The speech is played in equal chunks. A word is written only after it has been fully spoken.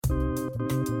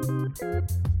Hello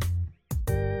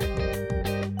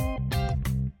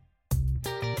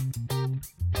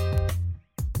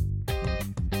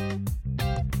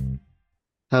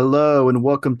and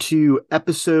welcome to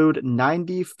episode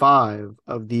 95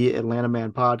 of the Atlanta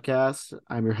Man podcast.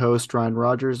 I'm your host, Ryan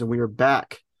Rogers, and we are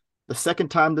back the second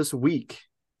time this week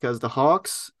because the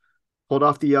Hawks pulled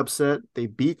off the upset. They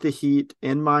beat the Heat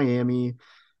in Miami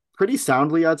pretty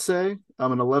soundly, I'd say.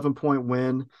 An 11-point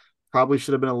win. Probably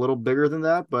should have been a little bigger than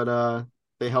that, but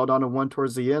they held on to one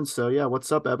towards the end. So yeah,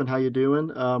 what's up, Evan? How you doing?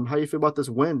 How you feel about this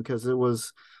win? Because it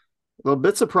was a little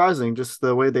bit surprising, just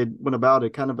the way they went about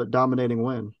it, kind of a dominating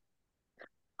win.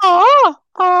 Ah,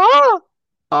 ah.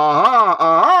 Ah,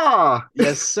 ah.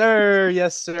 Yes, sir.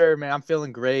 Yes, sir, man. I'm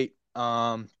feeling great.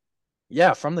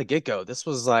 Yeah, from the get-go, this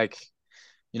was like,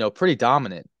 pretty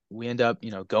dominant. We end up,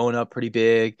 going up pretty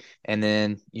big, and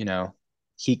then,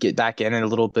 Heat get back in it a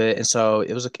little bit. And so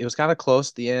it was kind of close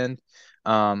at the end.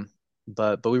 Um,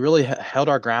 but we really held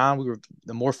our ground. We were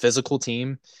the more physical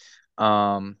team.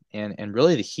 And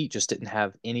really the Heat just didn't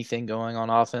have anything going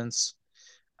on offense.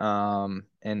 And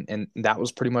that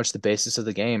was pretty much the basis of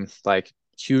the game. Like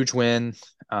huge win.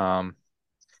 Um,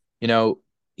 you know,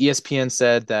 ESPN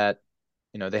said that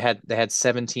they had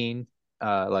 17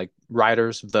 like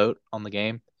writers vote on the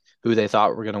game who they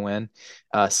thought were going to win.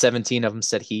 17 of them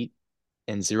said Heat,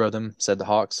 and zero of them said the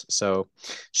Hawks. So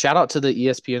shout out to the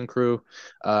ESPN crew.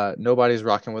 Nobody's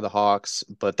rocking with the Hawks,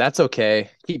 but that's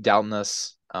okay. Keep doubting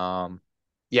us.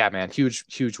 Yeah, man,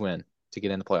 huge win to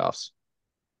get in the playoffs.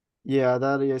 Yeah,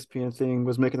 that ESPN thing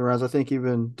was making the rounds. I think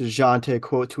even DeJounte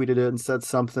quote tweeted it and said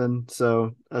something.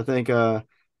 So I think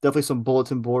definitely some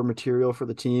bulletin board material for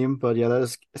the team. But yeah, that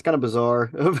is it's kind of bizarre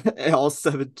of all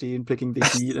 17 picking the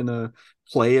Heat in a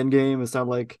play-in game. It's not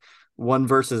like one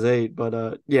versus eight.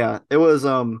 But yeah, it was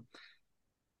I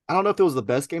don't know if it was the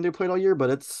best game they played all year, but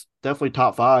it's definitely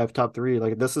top five, top three.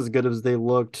 Like this is as good as they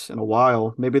looked in a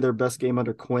while. Maybe their best game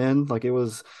under Quinn. Like it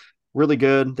was really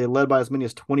good. They led by as many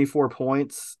as 24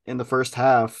 points in the first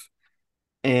half.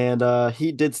 And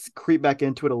he did creep back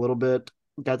into it a little bit.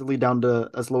 Got the lead down to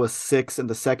as low as six in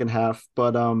the second half.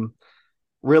 But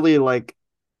really like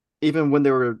even when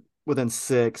they were within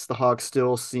six, the Hawks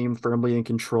still seemed firmly in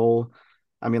control.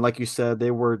 I mean, like you said,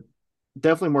 they were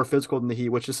definitely more physical than the Heat,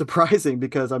 which is surprising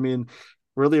because I mean,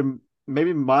 really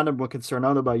maybe my number one concern, I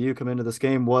don't know about you coming into this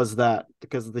game, was that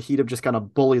because the Heat have just kind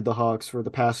of bullied the Hawks for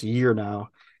the past year now.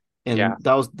 And Yeah.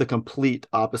 that was the complete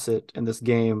opposite in this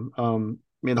game. I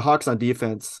mean, the Hawks on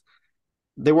defense,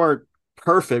 they weren't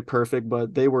perfect,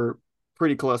 but they were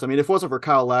pretty close. I mean, if it wasn't for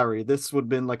Kyle Lowry, this would have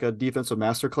been like a defensive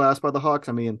masterclass by the Hawks.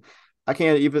 I mean, I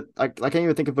can't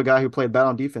even think of a guy who played bad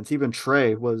on defense. Even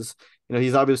Trey was,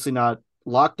 he's obviously not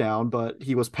lockdown, but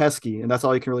he was pesky, and that's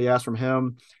all you can really ask from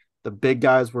him. The big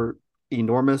guys were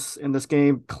enormous in this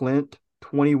game. Clint,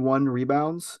 21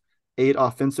 rebounds, eight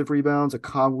offensive rebounds.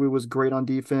 Okongwu was great on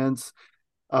defense.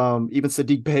 Even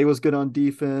Sadiq Bey was good on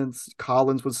defense.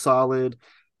 Collins was solid.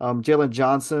 Jalen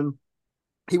Johnson,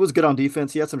 he was good on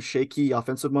defense. He had some shaky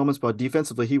offensive moments, but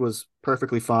defensively, he was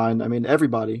perfectly fine. I mean,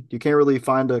 everybody, you can't really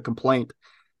find a complaint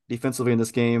defensively in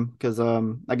this game because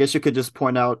I guess you could just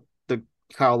point out the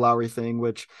Kyle Lowry thing,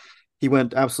 which he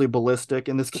went absolutely ballistic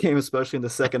in this game, especially in the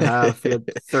second half. He had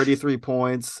 33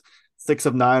 points, six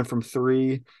of nine from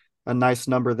three, a nice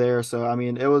number there. So, I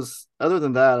mean, it was other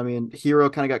than that, I mean, Hero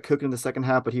kind of got cooked in the second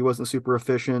half, but he wasn't super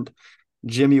efficient.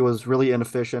 Jimmy was really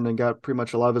inefficient and got pretty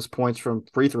much a lot of his points from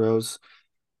free throws.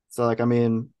 So, like, I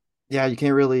mean, yeah, you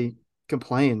can't really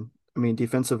complain. I mean,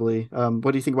 defensively,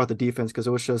 what do you think about the defense? Because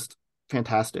it was just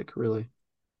fantastic, really.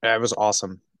 Yeah, it was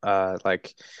awesome.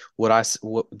 Like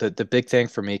the big thing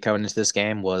for me coming into this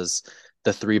game was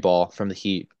the three ball from the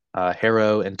Heat.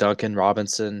 Harrow and Duncan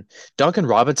Robinson. Duncan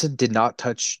Robinson did not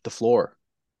touch the floor.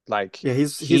 Like Yeah,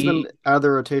 he's been he, out of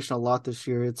the rotation a lot this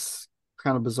year. It's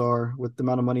kind of bizarre with the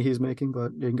amount of money he's making,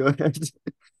 but you can go ahead.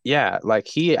 yeah, like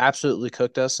he absolutely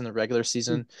cooked us in the regular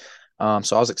season.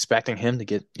 So I was expecting him to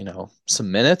get,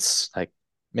 some minutes, like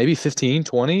maybe 15,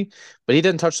 20, but he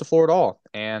didn't touch the floor at all.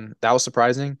 And that was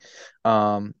surprising.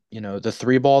 The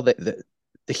three ball the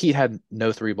Heat had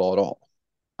no three ball at all.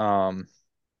 Um,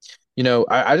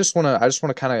 I just want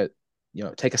to kind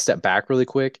of, take a step back really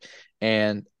quick.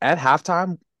 And at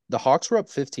halftime, the Hawks were up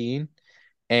 15,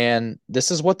 and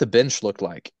this is what the bench looked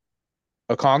like.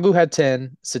 Okongwu had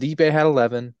 10, Sidibe had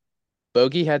 11,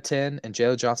 Bogey had 10, and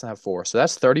Jalen Johnson had 4. So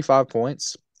that's 35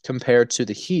 points compared to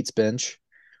the Heat's bench,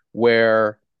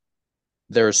 where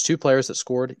there's two players that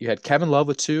scored. You had Kevin Love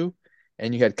with 2,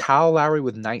 and you had Kyle Lowry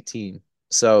with 19.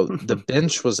 So the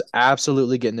bench was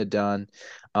absolutely getting it done.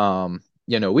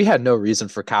 We had no reason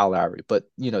for Kyle Lowry, but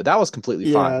that was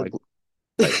completely fine. Yeah, Like,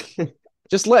 Like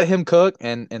just let him cook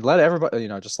and let everybody,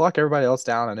 just lock everybody else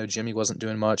down. I know Jimmy wasn't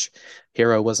doing much,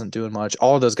 Hero wasn't doing much.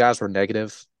 All of those guys were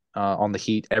negative on the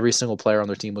Heat. Every single player on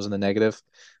their team was in the negative.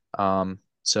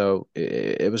 So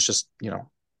it was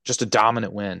just a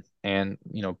dominant win. And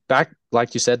back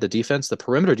like you said, the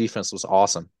perimeter defense was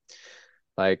awesome.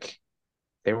 Like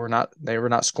they were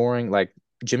not scoring. Like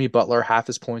Jimmy Butler, half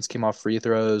his points came off free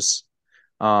throws.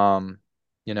 Um,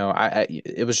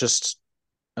 it was just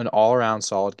an all around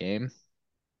solid game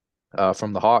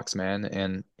from the Hawks, man.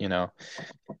 And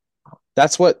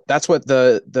that's what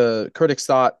the critics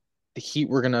thought the Heat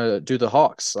were gonna do the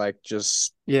Hawks, like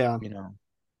Yeah. you know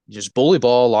just bully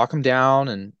ball, lock them down,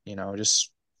 and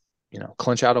just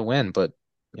clinch out a win. But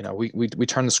we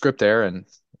turned the script there, and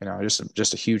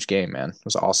just a huge game, man. It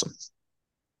was awesome.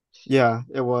 Yeah,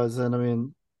 it was. And I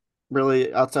mean,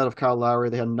 really, outside of Kyle Lowry,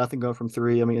 they had nothing going from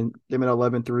three. I mean, they made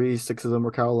 11 threes, six of them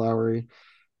were Kyle Lowry.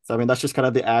 So, I mean, that's just kind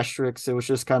of the asterisk. It was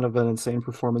just kind of an insane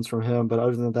performance from him. But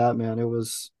other than that, man, it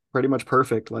was pretty much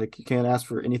perfect. Like, you can't ask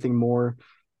for anything more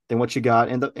than what you got.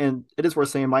 And it is worth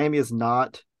saying Miami is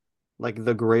not like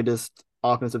the greatest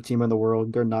offensive team in the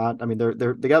world. They're not. I mean,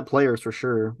 they got players for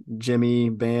sure. Jimmy,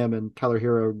 Bam, and Tyler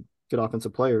Hero, good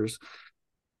offensive players,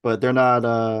 but they're not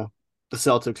the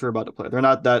Celtics are about to play. They're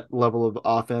not that level of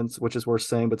offense, which is worth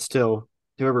saying, but still,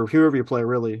 whoever you play,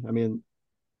 really, I mean,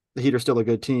 the Heat are still a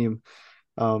good team.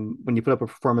 When you put up a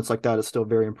performance like that, it's still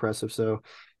very impressive. So,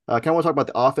 kind of want to talk about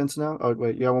the offense now. Oh,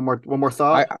 wait, you got one more I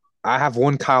thought? I have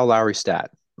one Kyle Lowry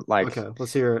stat. Like Okay,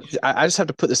 let's hear it. I just have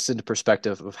to put this into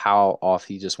perspective of how off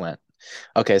he just went.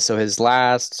 Okay, so his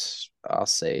last, I'll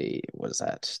say, what is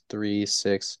that?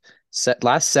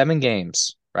 Last 7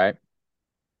 games, right?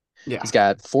 Yeah, He's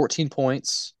got 14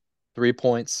 points, 3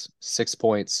 points, 6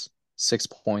 points, 6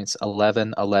 points,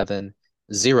 11, 11,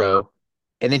 0.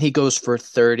 And then he goes for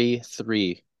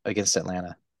 33 against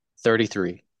Atlanta.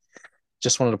 33.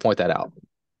 Just wanted to point that out.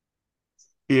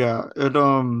 yeah.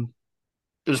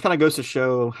 It just kind of goes to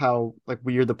show how like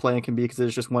weird the playing can be because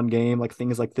it's just one game. Like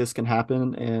things like this can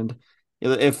happen, and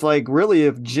if like really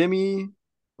if Jimmy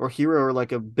or Hero are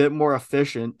like a bit more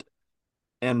efficient,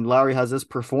 and Lowry has this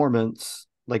performance,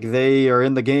 like they are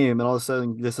in the game, and all of a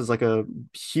sudden this is like a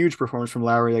huge performance from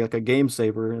Lowry, like a game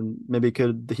saver, and maybe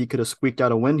he could have squeaked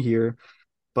out a win here.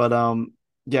 But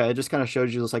yeah, it just kind of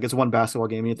shows you it's like it's one basketball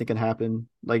game, anything can happen.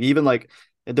 Like even like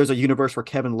there's a universe where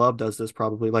Kevin Love does this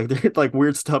probably. Like there like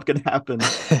weird stuff can happen.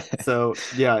 So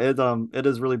yeah, it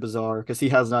is really bizarre because he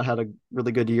has not had a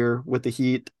really good year with the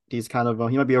Heat. He's kind of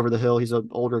he might be over the hill. He's an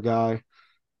older guy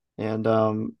and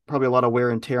probably a lot of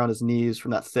wear and tear on his knees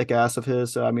from that thick ass of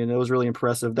his. So I mean, it was really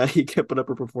impressive that he could put up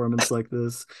a performance like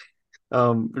this.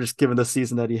 Just given the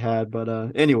season that he had. But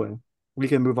anyway, we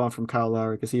can move on from Kyle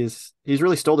Lowry because he's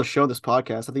really stole the show in this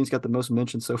podcast. I think he's got the most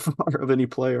mentions so far of any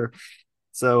player.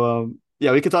 So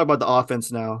yeah, we can talk about the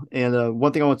offense now. And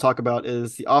one thing I want to talk about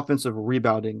is the offensive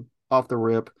rebounding off the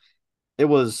rip. It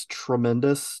was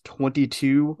tremendous.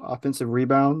 22 offensive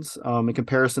rebounds. In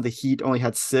comparison, the Heat only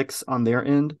had six on their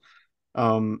end.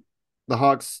 Um, the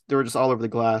Hawks, they were just all over the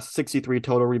glass. 63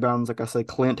 total rebounds. Like I said,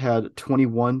 Clint had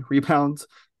 21 rebounds,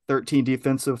 13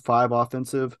 defensive, five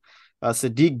offensive.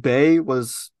 Sadiq Bey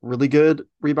was really good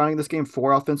rebounding this game,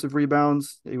 four offensive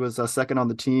rebounds. He was second on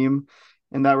the team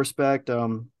in that respect.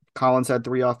 Collins had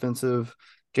three offensive.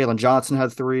 Jalen Johnson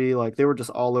had three. Like they were just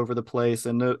all over the place.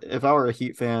 And if I were a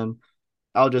Heat fan,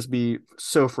 I'll just be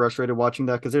so frustrated watching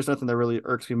that because there's nothing that really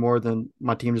irks me more than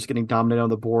my team just getting dominated on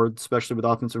the board, especially with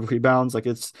offensive rebounds. Like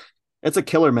it's a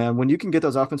killer, man. When you can get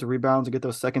those offensive rebounds and get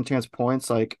those second chance points,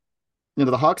 like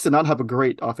the Hawks did not have a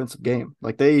great offensive game.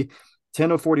 Like they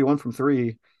 10 of 41 from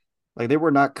three. Like they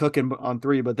were not cooking on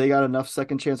three, but they got enough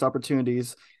second chance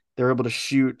opportunities. They were able to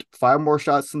shoot five more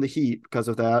shots than the Heat because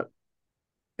of that.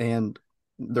 And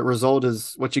the result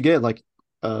is what you get, like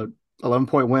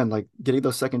 11-point win. Like getting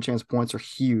those second chance points are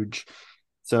huge.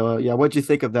 So yeah, what'd you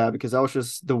think of that? Because that was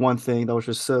just the one thing that was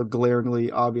just so glaringly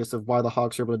obvious of why the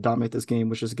Hawks were able to dominate this game,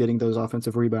 was just getting those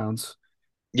offensive rebounds.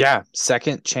 Yeah,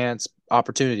 second chance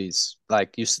opportunities.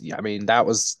 Like I mean, that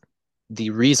was the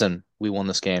reason we won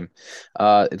this game.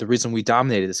 The reason we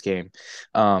dominated this game.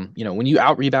 When you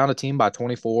out rebound a team by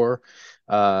 24,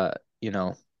 you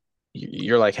know,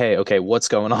 you're like, hey, okay, what's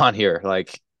going on here?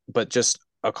 Like, but just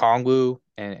Okongwu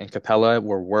and Capella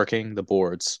were working the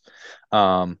boards.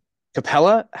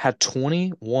 Capella had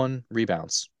 21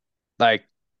 rebounds. Like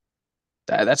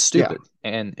that's Yeah, stupid.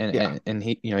 yeah, And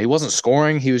he wasn't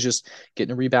scoring. He was just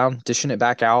getting a rebound, dishing it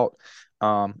back out,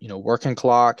 working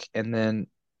clock, and then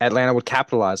Atlanta would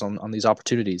capitalize on these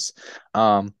opportunities.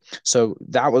 So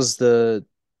that was the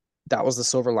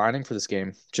silver lining for this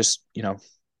game. Just,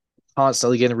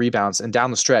 constantly getting rebounds, and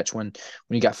down the stretch when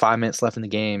you got 5 minutes left in the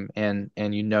game, and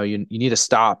you need to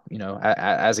stop.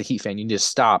 As a Heat fan, you need to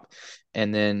stop,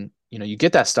 and then you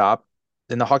get that stop.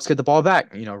 Then the Hawks get the ball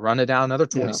back, run it down another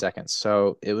 20 Yeah. seconds.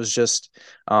 So it was just,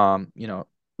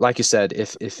 like you said,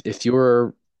 if you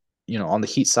were, on the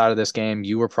Heat side of this game,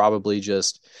 you were probably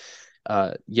just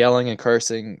yelling and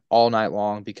cursing all night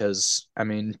long because I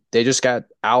mean they just got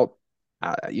out.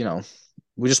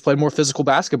 We just played more physical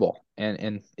basketball,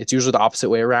 and it's usually the opposite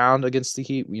way around against the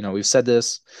Heat. We've said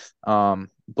this,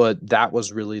 but that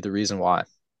was really the reason why.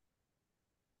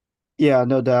 Yeah,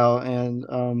 no doubt. And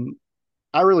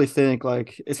I really think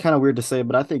like it's kind of weird to say,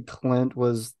 but I think Clint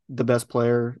was the best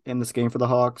player in this game for the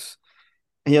Hawks.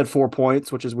 He had 4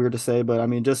 points, which is weird to say, but I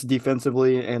mean just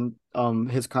defensively and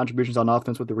his contributions on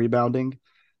offense with the rebounding.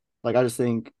 Like I just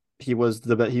think he was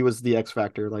the X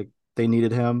factor. Like they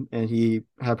needed him, and he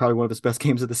had probably one of his best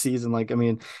games of the season. Like I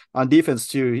mean, on defense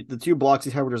too, the two blocks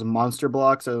he had were just monster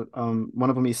blocks. So one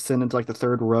of them he sent into like the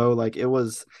third row. Like it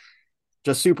was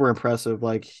just super impressive.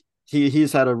 Like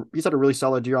he's had a really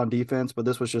solid year on defense, but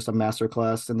this was just a master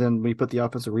class. And then we put the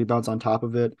offensive rebounds on top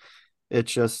of it.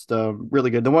 It's just really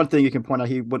good. The one thing you can point out,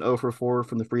 he went 0 for 4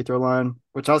 from the free throw line,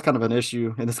 which was kind of an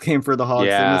issue in this game for the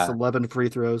Hawks. They missed Yeah, 11 free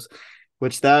throws,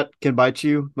 which that can bite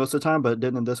you most of the time, but it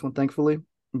didn't in this one, thankfully.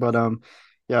 But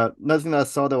yeah, another thing that I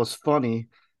saw that was funny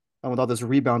with all this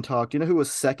rebound talk. Do you know who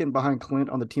was second behind Clint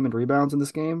on the team in rebounds in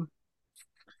this game?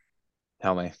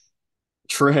 tell me.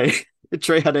 Trey.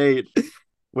 Trey had 8,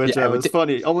 which Yeah, was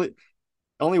funny.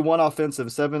 Only one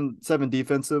offensive, seven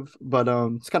defensive. But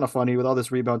it's kind of funny with all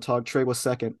this rebound talk. Trey was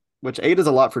second, which 8 is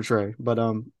a lot for Trey, but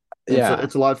yeah.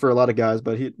 it's a lot for a lot of guys.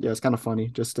 But yeah, it's kind of funny.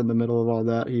 Just in the middle of all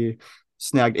that, he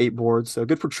snagged 8 boards. So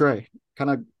good for Trey. Kind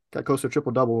of got close to a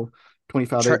triple double,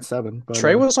 25, 8, Trey, and 7. But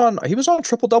Trey was on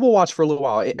triple double watch for a little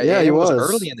while. yeah, he It was was.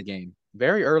 early in the game,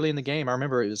 very early in the game. I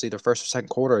remember it was either first or second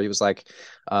quarter. He was like,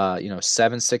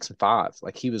 7, 6, and 5.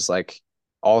 Like he was like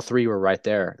all three were right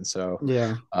there, and so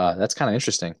Yeah, that's kind of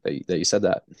interesting that you said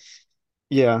that.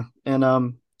 yeah. And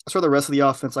as for the rest of the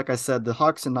offense, like I said, the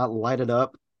Hawks did not light it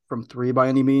up from three by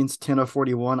any means. 10 of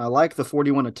 41. I like the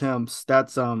 41 attempts.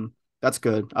 That's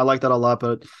good. I like that a lot,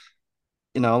 but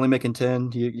only making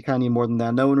 10. You kind of need more than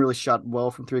that. No one really shot well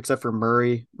from three except for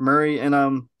Murray. Murray and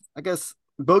I guess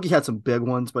Bogey had some big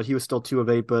ones, but he was still 2 of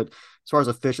 8. But as far as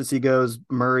efficiency goes,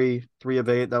 Murray 3 of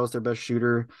 8. That was their best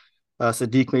shooter.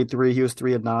 Sadiq made 3. He was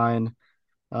 3 of 9.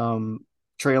 Um,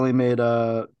 Trailing made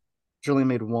Trailing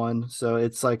made 1. So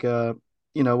it's like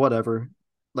whatever.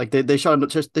 Like they shot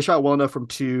well enough from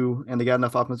two, and they got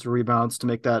enough offensive rebounds to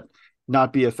make that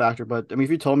not be a factor. But I mean,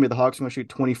 if you told me the Hawks are going to shoot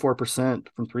 24%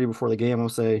 from three before the game, I'll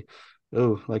say,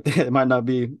 oh, like it might not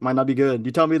be good.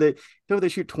 You tell me they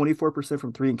shoot 24%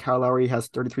 from three, and Kyle Lowry has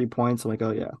 33 points. I'm like,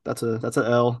 oh yeah, that's a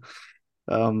L.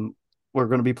 Um, we're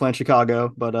going to be playing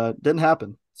Chicago, but didn't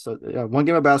happen. So yeah, one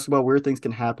game of basketball, weird things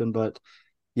can happen. But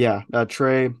yeah,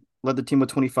 Trey led the team with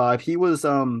 25. He was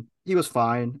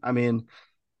fine. I mean,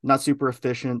 not super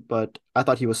efficient, but I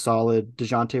thought he was solid.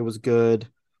 DeJounte was good.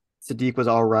 Sadiq was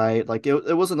all right. Like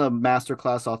it wasn't a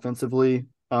masterclass offensively,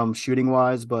 shooting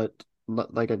wise, but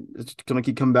like it's gonna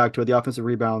keep coming back to it. The offensive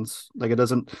rebounds, like it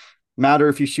doesn't matter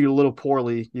if you shoot a little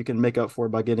poorly, you can make up for it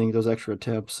by getting those extra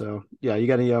attempts. So yeah, you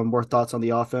got any more thoughts on the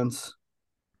offense?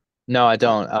 No, I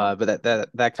don't. But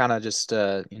that kind of just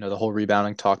the whole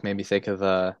rebounding talk made me think of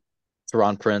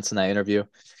Teron Prince in that interview.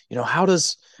 How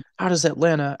does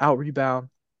Atlanta out rebound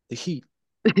the Heat?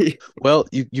 Well,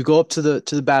 you go up to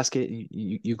the basket,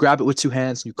 you grab it with 2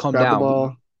 hands, and you come Grab the down.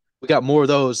 ball, We got more of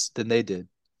those than they did,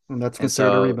 and that's and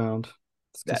considered a so rebound.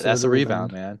 It's that's considered a a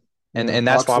rebound, rebound. man. And Yeah, and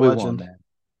that's Hawks why we won, legend, man.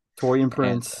 Torian And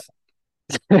Prince.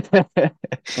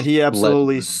 And he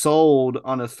absolutely legend. sold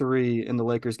on a three in the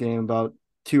Lakers game about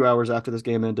 2 hours after this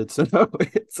game ended. So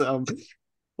it's a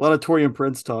lot of Torian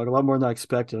Prince talk, a lot more than I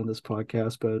expected on this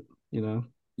podcast. But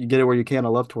you get it where you can. I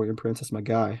love Torian Prince. That's my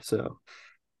guy. So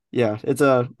yeah,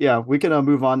 yeah. We can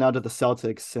move on now to the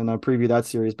Celtics and preview that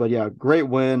series. But yeah, great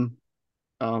win.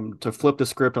 To flip the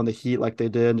script on the Heat like they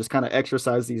did, and just kind of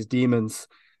exercise these demons.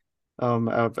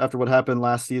 After what happened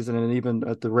last season, and even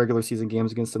at the regular season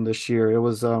games against them this year, it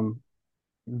was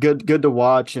good to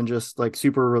watch, and just like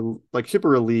super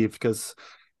relieved because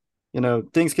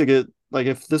things could get like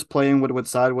if this playing would have went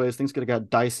sideways, things could have got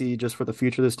dicey just for the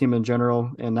future of this team in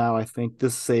general. And now I think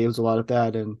this saves a lot of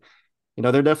that. And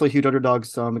they're definitely huge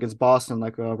underdogs against Boston,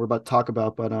 like we're about to talk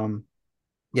about. But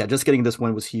yeah, just getting this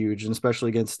win was huge, and especially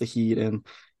against the Heat. And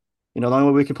the only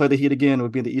way we can play the Heat again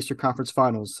would be in the Eastern Conference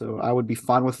Finals. So I would be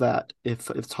fine with that if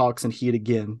it's Hawks and Heat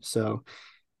again. So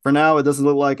for now, it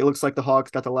looks like the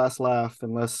Hawks got the last laugh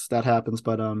unless that happens.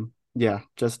 But yeah,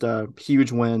 just a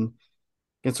huge win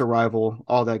against a rival,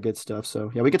 all that good stuff.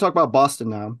 So yeah, we can talk about Boston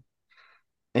now.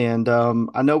 And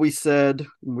I know we said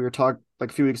we were talking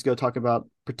like a few weeks ago talking about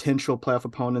potential playoff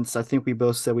opponents. I think we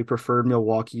both said we preferred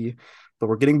Milwaukee, but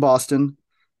we're getting Boston.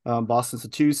 Boston's a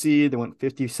 2 seed. They went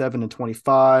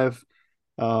 57-25.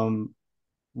 Um,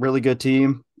 really good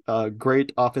team.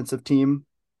 Great offensive team.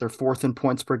 They're fourth in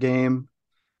points per game.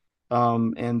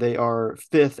 And they are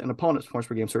fifth in opponents' points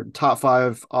per game. So top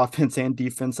five offense and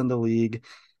defense in the league.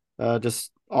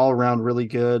 Just all around really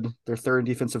good. They're third in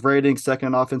defensive rating, second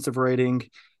in offensive rating.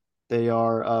 They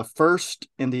are first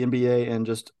in the NBA in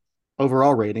just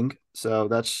overall rating. So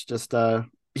that's just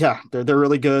yeah, they're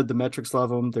really good. The metrics love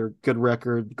them. They're good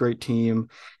record, great team.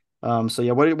 So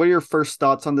yeah, what are your first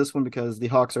thoughts on this one? Because the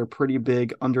Hawks are pretty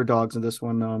big underdogs in this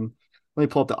one. Let me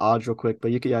pull up the odds real quick,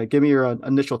 but you can, yeah, give me your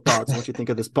initial thoughts on what you think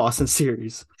of this Boston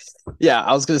series. Yeah,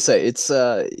 I was gonna say it's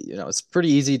it's pretty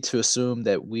easy to assume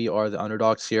that we are the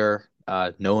underdogs here.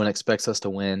 No one expects us to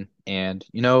win, and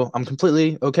I'm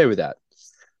completely okay with that.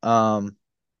 Um,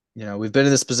 we've been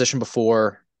in this position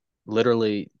before,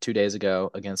 literally 2 days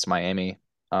ago against Miami.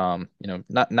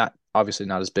 Not obviously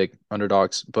not as big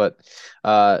underdogs, but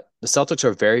the Celtics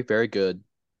are very, very good,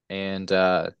 and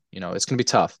it's gonna be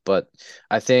tough. But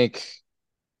I think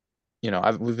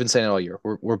we've been saying it all year.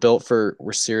 We're built for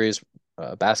we're serious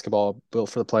basketball, built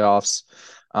for the playoffs.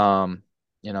 Um,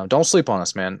 don't sleep on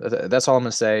us, man. That's all I'm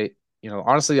gonna say.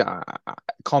 Honestly,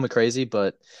 call me crazy,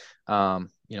 but I'm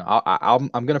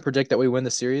gonna predict that we win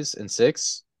the series in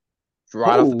six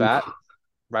right off the Oh, bat.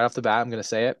 Right off the bat, I'm gonna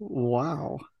say it.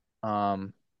 wow.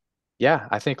 Um, yeah,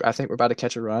 I think we're about to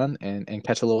catch a run and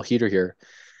catch a little heater here.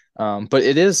 But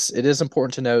it is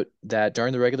important to note that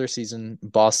during the regular season,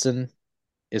 Boston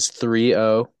is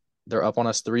 3-0. They're up on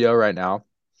us 3-0 right now.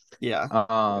 Yeah. Yeah,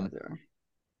 Um, there.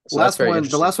 so that's very The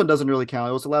interesting. last one doesn't really count.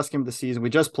 It was the last game of the season. We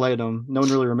just played them. No one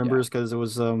really Yeah. remembers because it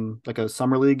was like a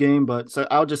summer league game. But so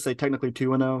I'll just say technically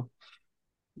 2-0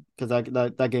 because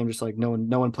that game just like no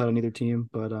one played on either team.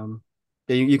 But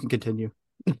yeah, you can continue.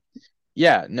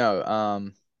 Yeah,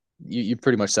 no. You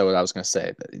pretty much said what I was going to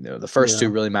say. The first two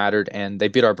Yeah. really mattered, and they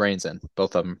beat our brains in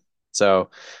both of them. So,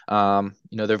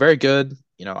 they're very good.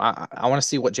 I want to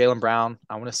see what Jaylen Brown.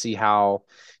 I want to see how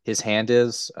his hand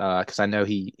is, because I know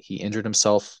he injured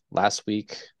himself last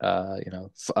week.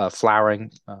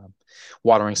 Flowering,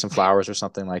 watering some flowers or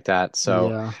something like that.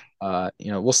 So,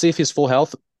 Yeah. we'll see if he's full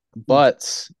health.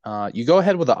 But you go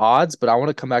ahead with the odds, but I want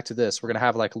to come back to this. We're gonna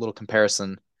have like a little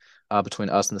comparison between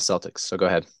us and the Celtics. So go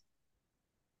ahead.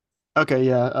 Okay,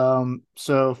 yeah.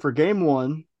 So for game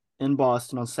one in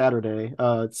Boston on Saturday,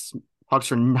 it's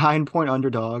Hawks are 9 point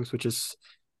underdogs, which is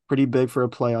pretty big for a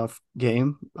playoff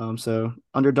game. So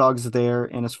underdogs there.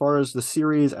 And as far as the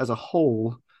series as a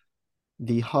whole,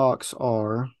 the Hawks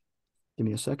are, give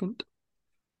me a second.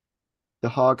 The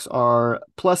Hawks are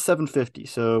plus 750,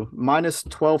 so minus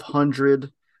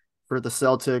 1200 for the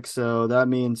Celtics. So that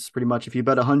means pretty much if you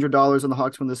bet $100 on the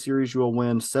Hawks win the series, you will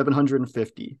win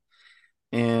 750.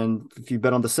 And if you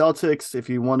bet on the Celtics, if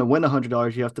you want to win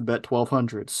 $100, you have to bet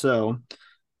 1,200. So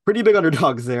pretty big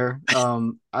underdogs there.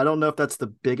 I don't know if that's the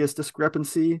biggest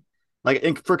discrepancy.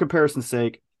 For comparison's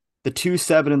sake, the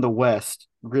 2-7 in the West,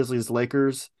 Grizzlies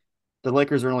Lakers, the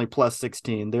Lakers are only plus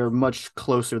 16. They're much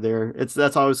closer there.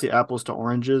 That's obviously apples to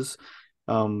oranges.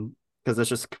 Because that's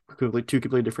just two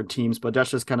completely different teams, but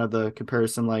that's just kind of the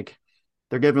comparison. Like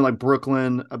they're giving like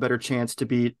Brooklyn a better chance to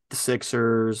beat the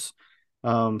Sixers,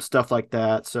 stuff like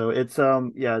that. So it's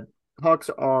yeah, Hawks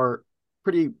are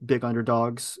pretty big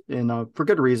underdogs and for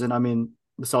good reason. I mean,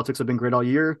 the Celtics have been great all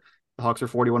year. The Hawks are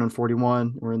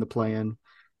 41-41. We're in the play-in.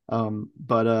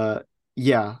 But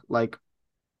yeah, like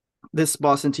this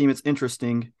Boston team, it's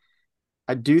interesting.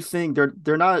 I do think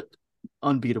they're not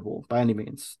unbeatable by any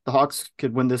means. The Hawks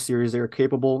could win this series. They are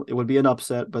capable. It would be an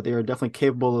upset, but they are definitely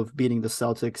capable of beating the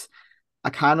Celtics. I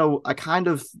kind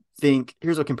of think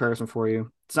here's a comparison for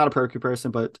you. It's not a perfect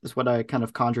comparison, but it's what I kind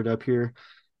of conjured up here.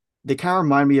 They kind of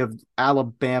remind me of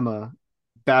Alabama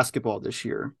basketball this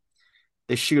year.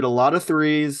 They shoot a lot of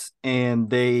threes, and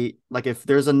they like if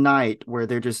there's a night where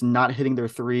they're just not hitting their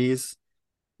threes,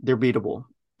 they're beatable.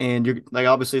 And you're like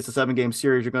obviously it's a 7 game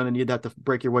series. You're going to need that to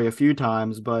break your way a few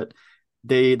times, but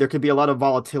there could be a lot of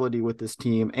volatility with this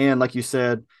team. And like you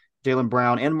said, Jaylen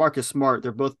Brown and Marcus Smart,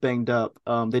 they're both banged up.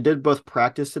 They did both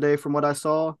practice today from what I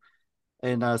saw,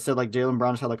 and said like Jaylen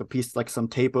Brown's had like a piece like some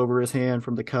tape over his hand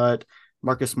from the cut.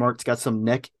 Marcus Smart's got some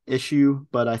neck issue,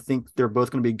 but I think they're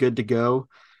both going to be good to go.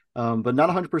 But not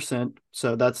 100%.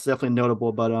 So that's definitely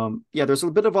notable. But yeah, there's a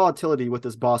bit of volatility with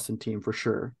this Boston team for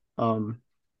sure.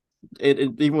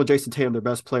 Even with Jason Tatum, their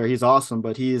best player, he's awesome,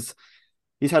 but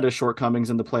he's had his shortcomings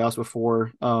in the playoffs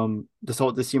before.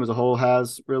 This team as a whole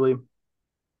has really,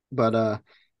 but I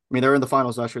mean they're in the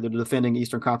finals last year. They're the defending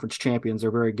Eastern Conference champions.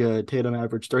 They're very good. Tatum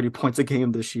averaged 30 points a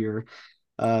game this year.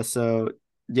 So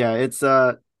yeah, it's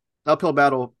uphill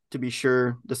battle to be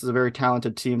sure. This is a very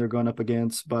talented team they're going up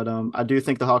against, but I do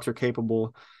think the Hawks are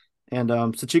capable. And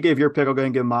since you gave your pick, I'll go ahead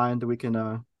and give mine. That we can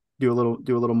do a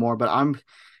little more. But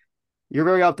you're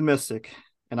very optimistic,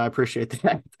 and I appreciate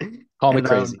that. Call me And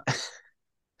crazy.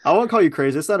 I won't call you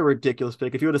crazy. It's not a ridiculous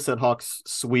pick. If you would have said Hawks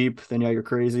sweep, then yeah, you're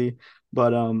crazy.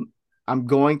 But I'm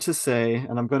going to say,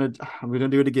 and I'm gonna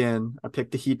do it again. I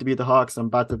picked the Heat to beat the Hawks. I'm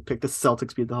about to pick the Celtics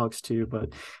to beat the Hawks too,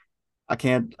 but I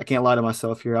can't lie to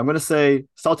myself here. I'm gonna say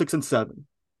Celtics in seven.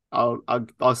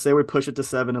 I'll say we push it to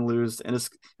seven and lose, and it's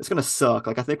gonna suck.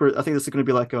 Like I think this is gonna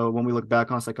be like when we look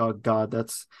back on it's like, oh God,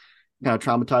 that's kind of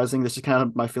traumatizing. This is kind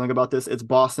of my feeling about this. It's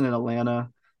Boston and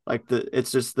Atlanta. Like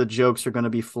it's just the jokes are gonna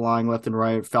be flying left and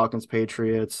right. Falcons,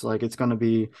 Patriots. Like it's gonna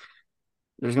be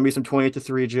there's gonna be some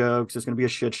 28-3 jokes. It's gonna be a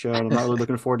shit show, and I'm not really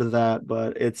looking forward to that.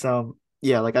 But it's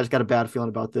yeah, like I just got a bad feeling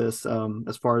about this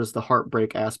as far as the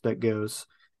heartbreak aspect goes.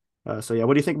 So yeah,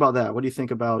 what do you think about that? What do you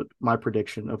think about my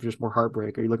prediction of just more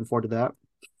heartbreak? Are you looking forward to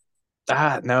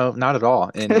No, not at all.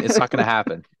 And it's not gonna that?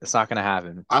 happen. It's not gonna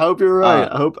happen. I hope you're right.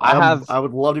 I have I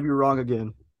would love to be wrong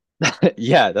again.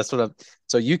 yeah, that's what I'm.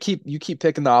 So you keep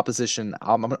picking the opposition.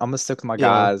 I'm gonna stick with my Yeah,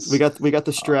 guys. we got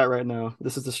the Uh, strat right now.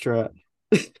 This is the strat.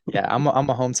 yeah, I'm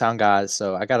a hometown guy,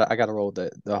 so I gotta roll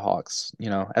the Hawks.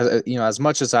 You know, as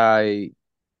much as I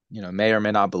may or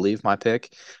may not believe my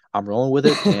pick, I'm rolling with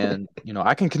it, and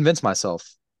I can convince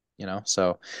myself.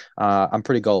 So I'm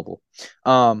pretty gullible.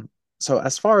 Um, so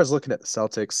as far as looking at the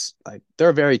Celtics, like they're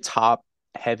a very top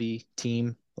heavy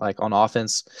team, like on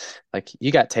offense. Like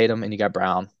you got Tatum and you got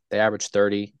Brown. They average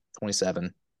 30,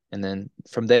 27. And then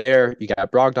from there, you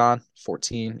got Brogdon,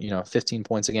 14, 15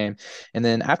 points a game. And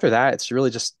then after that, it's really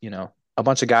just, a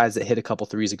bunch of guys that hit a couple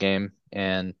threes a game.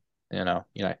 And,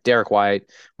 Derek White,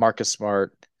 Marcus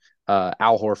Smart,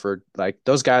 Al Horford, like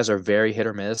those guys are very hit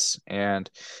or miss. And,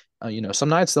 some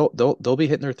nights they'll be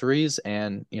hitting their threes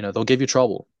and, they'll give you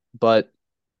trouble. But,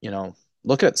 you know,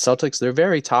 look at Celtics, they're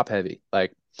very top heavy.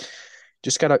 Like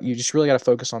you just really gotta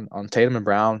focus on Tatum and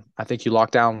Brown. I think you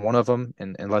lock down one of them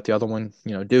and let the other one,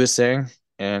 do his thing,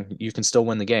 and you can still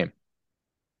win the game.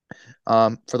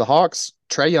 For the Hawks,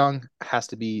 Trae Young has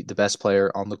to be the best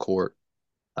player on the court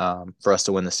for us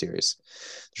to win the series.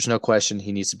 There's no question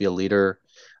he needs to be a leader.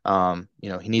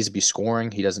 He needs to be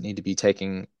scoring. He doesn't need to be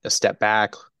taking a step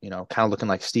back, kind of looking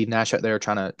like Steve Nash out there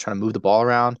trying to move the ball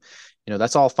around.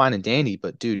 That's all fine and dandy,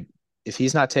 but dude, if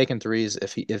he's not taking threes,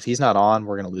 if he's not on,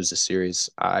 we're gonna lose the series.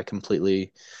 I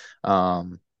completely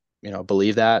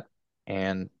believe that.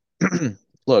 And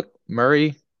look,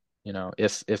 Murray,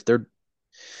 if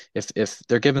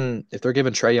they're giving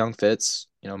Trae Young fits,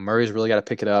 Murray's really got to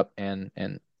pick it up and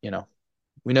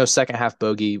we know second half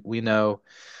bogey. We know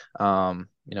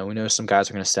some guys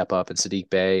are going to step up and Sadiq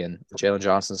Bey and Jalen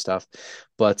Johnson and stuff.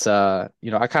 But I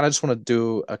kind of just want to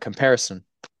do a comparison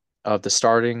of the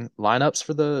starting lineups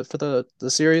for the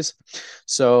series.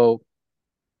 So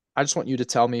I just want you to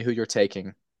tell me who you're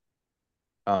taking.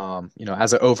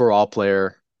 As an overall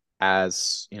player,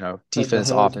 as Head to defense,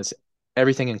 head. offense,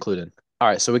 everything included. All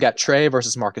right, so we got Trey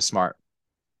versus Marcus Smart.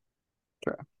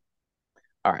 Sure.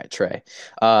 All right, Trey.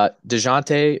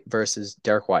 DeJounte versus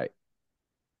Derek White.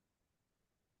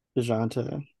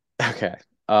 DeJounte, Okay.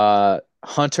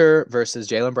 Hunter versus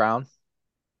Jalen Brown.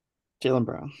 Jalen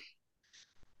Brown,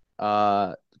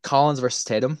 Collins versus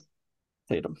Tatum.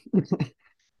 Tatum.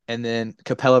 And then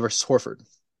Capella versus Horford.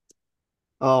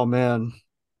 Oh man,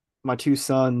 my two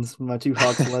sons, my two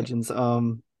Hawks legends.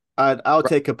 I'll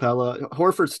take Capella.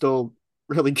 Horford's still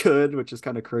really good, which is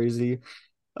kind of crazy.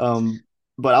 Um,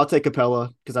 but I'll take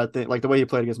Capella because I think like the way he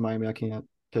played against Miami, I can't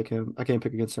pick him. I can't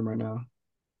pick against him right now.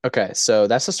 Okay, so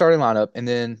that's the starting lineup. And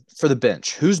then for the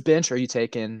bench, whose bench are you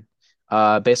taking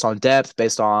based on depth,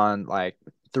 based on like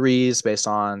threes, based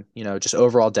on, just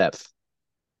overall depth?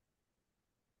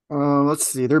 Let's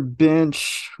see. Their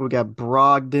bench. We got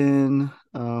Brogdon,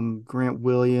 Grant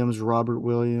Williams, Robert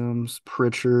Williams,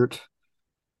 Pritchard,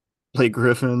 Blake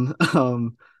Griffin.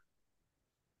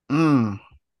 Mm,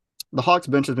 the Hawks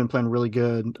bench has been playing really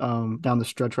good down the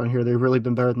stretch right here. They've really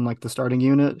been better than like the starting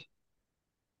unit.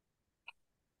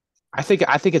 I think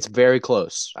it's very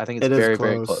close. I think it's It is very,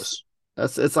 very close.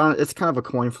 close. It's kind of a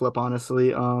coin flip,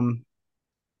 honestly.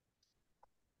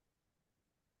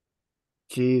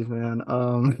 Geez, man.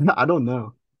 I don't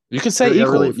know. You could say Yeah,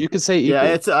 really. equal. You could say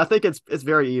Yeah, equal. I think it's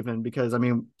very even because I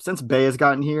mean, since Bay has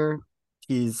gotten here,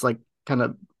 he's like kind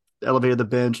of elevated the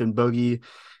bench and Bogey.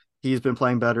 He's been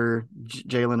playing better.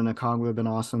 Jalen and Okongwu have been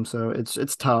awesome. So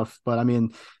it's tough. But I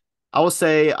mean, I will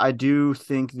say I do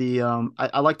think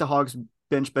I like the Hogs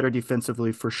bench better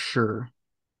defensively for sure.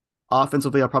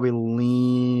 Offensively, I'll probably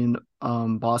lean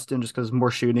Boston just because more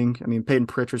shooting. I mean, Peyton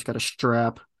Pritchard's got a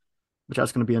strap, which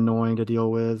that's going to be annoying to deal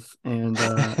with. And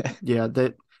yeah,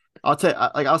 that I'll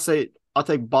say I'll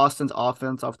take Boston's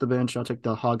offense off the bench. I'll take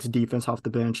the Hogs defense off the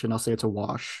bench, and I'll say it's a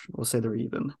wash. We'll say they're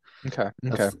even. Okay,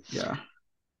 okay. That's yeah,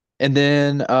 And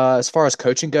then as far as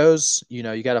coaching goes,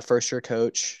 you got a first year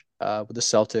coach with the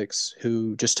Celtics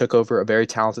who just took over a very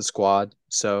talented squad.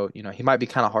 So, he might be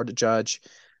kind of hard to judge.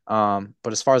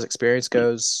 But as far as experience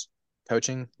goes,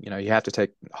 coaching, you have to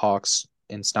take Hawks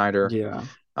and Snyder. yeah,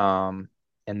 Um,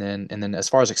 and then as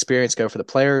far as experience go for the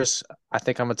players, I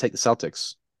think I'm gonna take the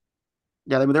Celtics.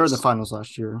 yeah. I mean, they were in the Just finals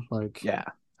last year. Like, yeah.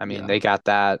 I mean, yeah, they got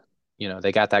that,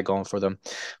 they got that going for them.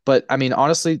 But I mean,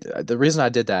 honestly, the reason I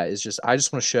did that is just I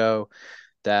just want to show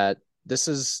that this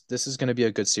is going to be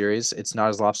a good series. It's not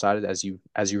as lopsided as you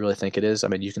really think it is. I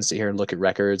mean, you can sit here and look at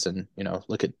records and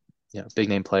look at big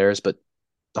name players, but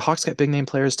the Hawks got big name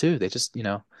players too. They just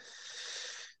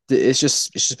it's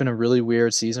just been a really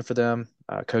weird season for them.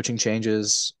 Coaching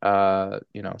changes,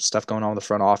 stuff going on in the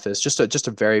front office. Just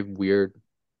a very weird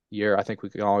year. I think we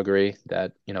can all agree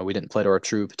that we didn't play to our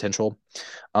true potential.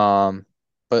 Um,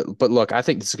 but look, I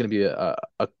think this is going to be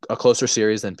a closer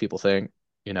series than people think.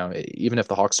 Even if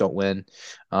the Hawks don't win,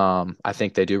 I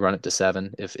think they do run it to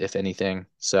 7, if anything.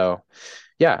 So,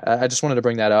 yeah, I just wanted to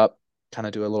bring that up, kind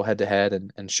of do a little head to head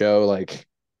and show like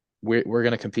we're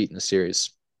going to compete in the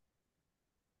series.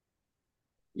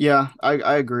 yeah.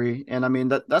 I agree. And I mean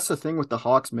that's the thing with the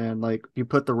Hawks, man. Like you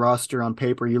put the roster on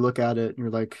paper, you look at it, and you're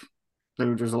like,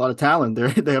 there's a lot of talent there.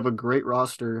 They have a great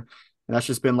roster, and that's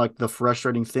just been like the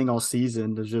frustrating thing all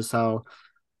season. Is just how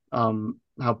kind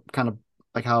of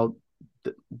like how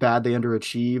bad they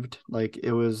underachieved. Like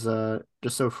it was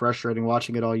just so frustrating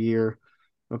watching it all year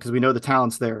because we know the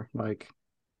talent's there. Like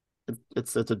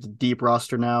it's a deep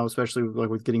roster now, especially like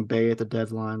with getting Bay at the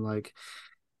deadline. Like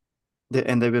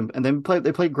and they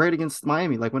played great against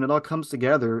Miami. Like when it all comes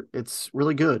together, it's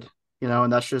really good,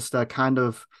 and that's just kind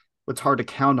of what's hard to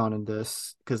count on in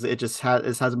this because it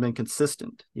hasn't been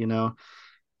consistent.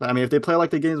 I mean, if they play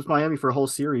like the games with Miami for a whole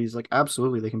series, like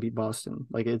absolutely they can beat Boston.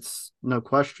 Like it's no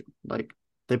question. Like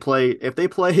if they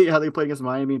play how they play against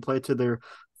Miami and play to their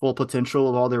full potential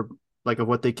of all their like of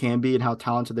what they can be and how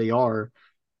talented they are,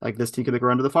 like this team could make a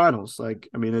run to the finals. Like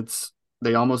I mean,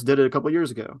 they almost did it a couple of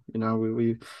years ago.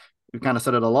 We've kind of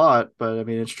said it a lot, but I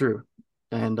mean it's true.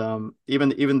 And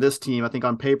even this team, I think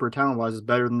on paper, talent wise, is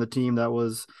better than the team that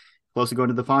was close to going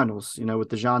to the finals. With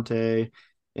DeJounte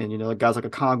and guys like a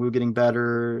Kongwu getting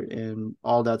better and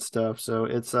all that stuff. So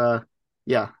it's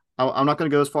yeah, I'm not going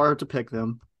to go as far to pick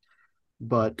them,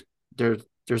 but there's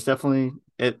definitely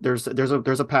there's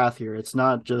a path here. It's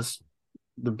not just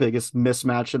the biggest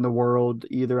mismatch in the world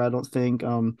either. I don't think.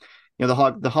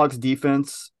 The Hawks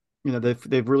defense.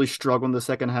 They've really struggled in the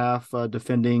second half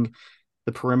defending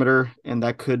the perimeter, and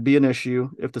that could be an issue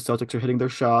if the Celtics are hitting their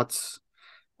shots.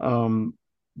 Um,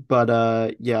 but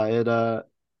yeah,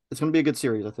 it's going to be a good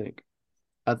series, I think.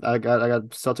 I got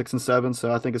Celtics in 7,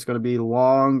 so I think it's going to be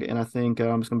long, and I think it's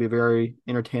going to be a very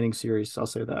entertaining series. I'll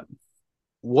say that.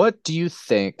 What do you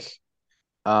think?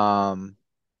 Um,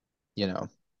 you know,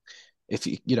 if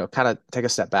you kind of take a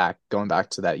step back, going back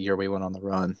to that year we went on the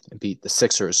run and beat the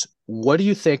Sixers, what do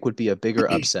you think would be a bigger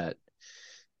upset?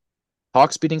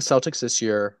 Hawks beating Celtics this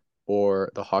year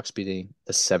or the Hawks beating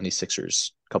the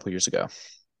 76ers a couple years ago?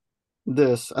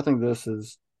 I think this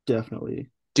is definitely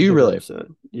Do the you bigger really upset.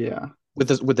 Yeah,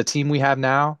 with the team we have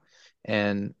now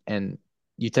and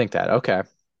you think that? Okay.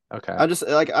 Okay. I just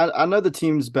like I know the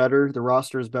team's better, the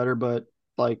roster is better, but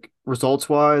like results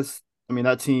wise, I mean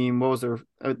that team. What was their?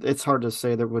 It's hard to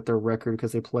say that with their record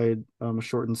because they played a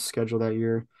shortened schedule that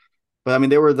year. But I mean,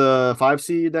 they were the 5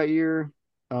 seed that year.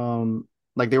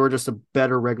 Like they were just a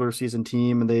better regular season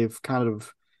team, and they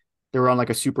were on like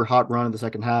a super hot run in the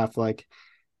second half. Like,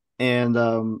 and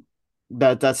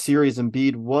that series,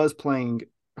 Embiid was playing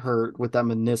hurt with that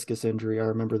meniscus injury. I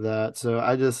remember that. So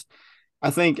I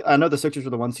know the Sixers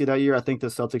were the 1 seed that year. I think the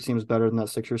Celtics team is better than that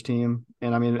Sixers team.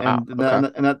 And I mean, Wow.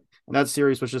 Okay. and that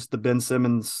series was just the Ben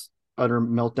Simmons utter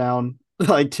meltdown,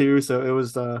 like too. So it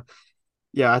was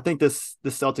yeah, I think the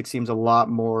Celtics seems a lot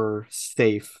more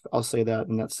safe. I'll say that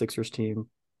in that Sixers team,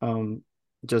 um,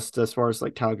 just as far as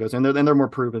like talent goes, and they're more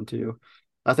proven too.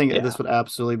 I think Yeah. this would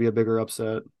absolutely be a bigger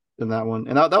upset than that one,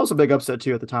 and that was a big upset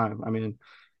too at the time. I mean,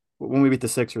 when we beat the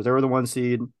Sixers, they were the 1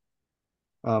 seed.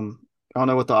 I don't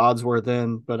know what the odds were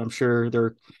then, but I'm sure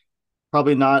they're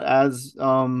probably not as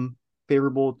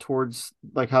favorable towards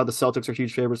like how the Celtics are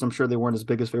huge favorites. I'm sure they weren't as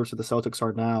big as favorites as the Celtics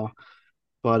are now,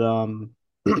 but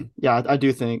yeah, I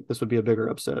do think this would be a bigger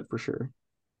upset for sure.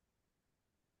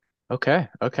 Okay.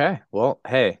 Okay. Well,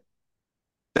 hey,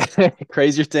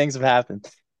 crazier things have happened.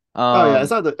 Oh yeah,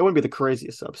 it's Um, not it wouldn't be the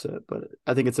craziest upset, but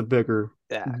I think it's a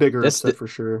yeah, bigger this upset for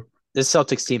sure. this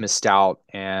Celtics team is stout,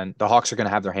 and the Hawks are going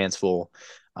to have their hands full.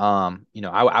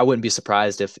 I wouldn't be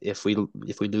surprised if we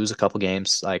lose a couple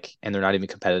games, like, and they're not even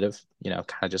competitive. Kind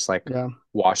of just like Yeah.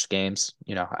 washed games.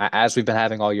 As we've been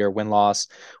having all year, win loss,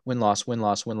 win loss, win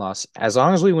loss, win loss. As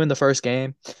long as we win the first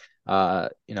game,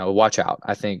 watch out.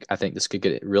 I think this could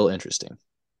get real interesting.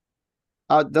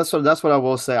 That's what I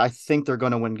will say. I think they're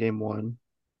going to win game one.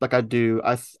 Like I do.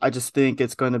 I just think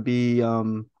it's going to be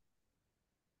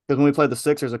because when we played the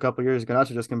Sixers a couple years ago, not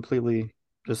to just completely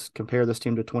just compare this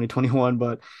team to 2021,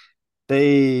 but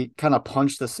they kind of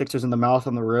punched the Sixers in the mouth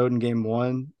on the road in game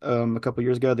one a couple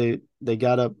years ago. They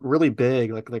got up really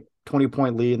big, like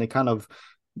 20-point lead, and they kind of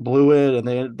blew it, and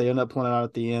they ended up pulling it out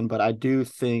at the end. But I do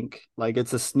think like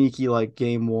it's a sneaky like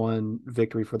game one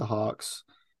victory for the Hawks,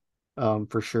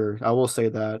 for sure. I will say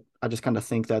that. I just kind of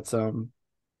think that's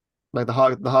like the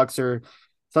Hawks are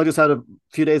so I just had a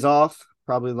few days off,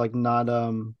 probably like not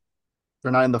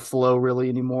they're not in the flow really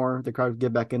anymore. They kind of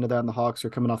get back into that, and the Hawks are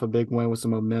coming off a big win with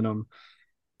some momentum.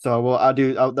 So well,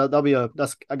 that'll be a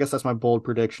that's I guess that's my bold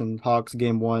prediction. Hawks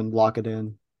game one, lock it Yeah,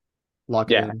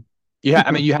 in.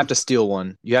 I mean, you have to steal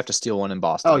one. You have to steal one in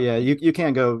Oh Boston. yeah, you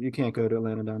can't go to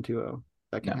Atlanta down 2-0.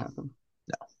 That No, can't happen.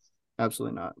 no.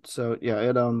 Absolutely not. So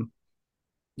yeah,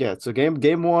 yeah. So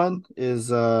game one is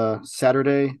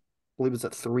Saturday. I believe it's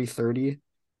at 3:30.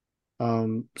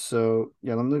 So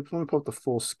yeah, let me pull up the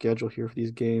full schedule here for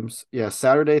these games. Yeah,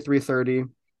 Saturday 3:30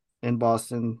 in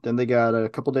Boston. Then they got a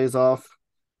couple days off,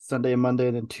 Sunday and Monday,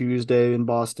 then Tuesday in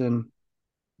Boston.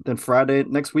 Then Friday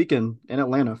next weekend in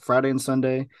Atlanta. Friday and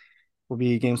Sunday will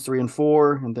be games 3 and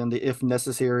 4, and then the if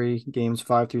necessary games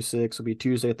 5 through 6 will be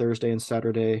Tuesday, Thursday, and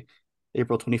Saturday,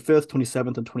 April 25th,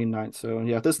 27th, and 29th. So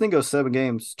yeah, if this thing goes 7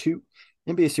 games, two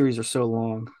NBA series are so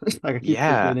long. Like I keep Yeah,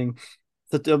 forgetting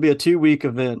that there'll be a 2 week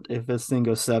event if this thing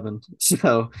goes seven.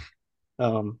 So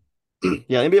um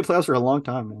yeah, NBA playoffs are a long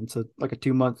time, man. It's like a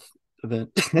 2 month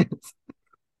event.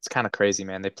 it's kind of crazy,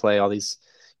 man. They play all these,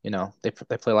 they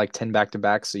play like 10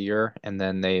 back-to-backs a year, and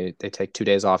then they take 2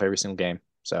 days off every single game.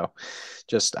 So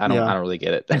just I Yeah, don't really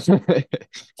get it.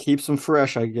 keeps them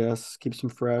fresh, I guess. Keeps them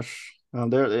fresh. Yeah,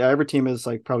 every team is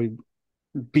like probably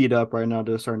beat up right now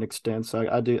to a certain extent. So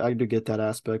I do get that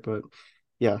aspect, but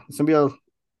yeah, it's gonna be a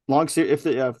long series.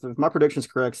 If my prediction's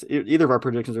correct, either of our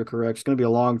predictions are correct, it's gonna be a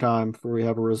long time before we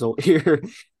have a result here.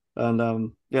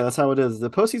 And yeah, that's how it is. The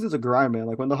postseason's a grind, man.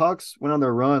 Like when the Hawks went on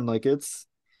their run, like it's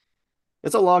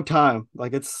a long time.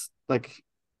 Like it's like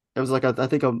it was like I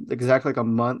think exactly like a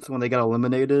month when they got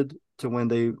eliminated to when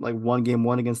they like won game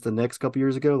one against the Knicks a couple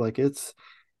years ago. Like it's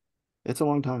a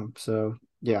long time. So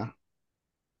yeah,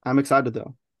 I'm excited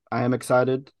though. I am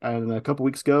excited. And a couple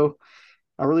weeks ago,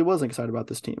 I really wasn't excited about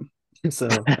this team.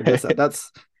 So I guess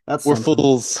that's We're something.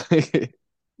 fools.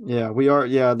 Yeah, we are.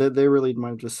 Yeah, they really might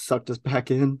have just sucked us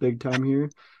back in big time here.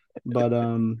 But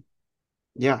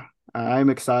yeah, I'm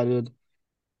excited,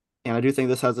 and I do think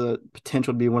this has a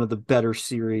potential to be one of the better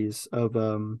series of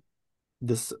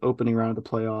this opening round of the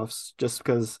playoffs, just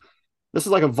because this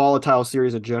is like a volatile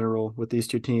series in general with these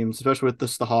two teams, especially with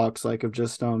the Hawks. Like of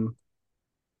just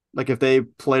like if they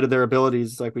play to their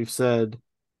abilities, like we've said,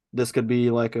 this could be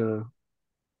like a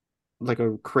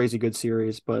crazy good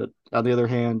series. But on the other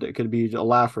hand, it could be a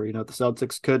laugher. The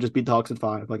Celtics could just beat the Hawks in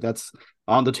five. Like that's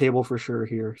on the table for sure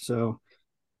here. So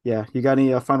yeah, you got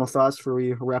any final thoughts before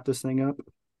we wrap this thing up?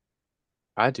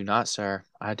 I do not, sir.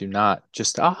 I do not.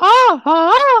 Just aha,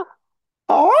 aha.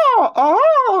 Oh,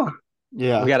 oh,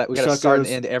 We yeah. gotta we gotta start and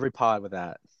end every pod with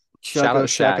that. Chuck Shout out to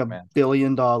owes Shaq Shaq, a man. $1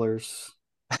 billion.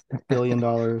 $1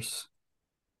 billion.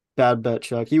 Bad bet,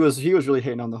 Chuck. He was really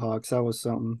hating on the Hawks. That was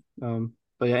something.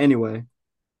 But yeah, anyway.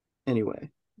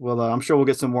 Well, I'm sure we'll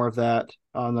get some more of that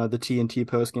on the TNT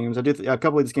post games. A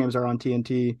couple of these games are on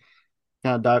TNT,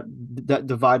 kind of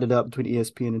divided up between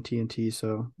ESPN and TNT.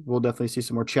 So we'll definitely see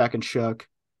some more Chack and Shuck,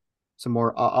 some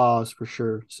more ahs for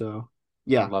sure. So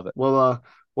I yeah, love it. we'll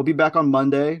be back on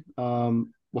Monday.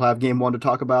 We'll have game one to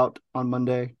talk about on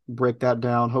Monday. Break that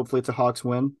down. Hopefully, it's a Hawks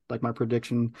win, like my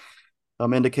prediction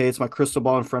indicates. My crystal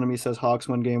ball in front of me says Hawks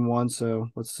win game one. So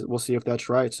we'll see if that's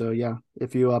right. So yeah,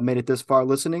 if you made it this far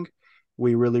listening,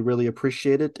 we really really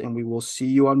appreciate it, and we will see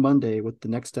you on Monday with the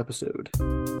next episode.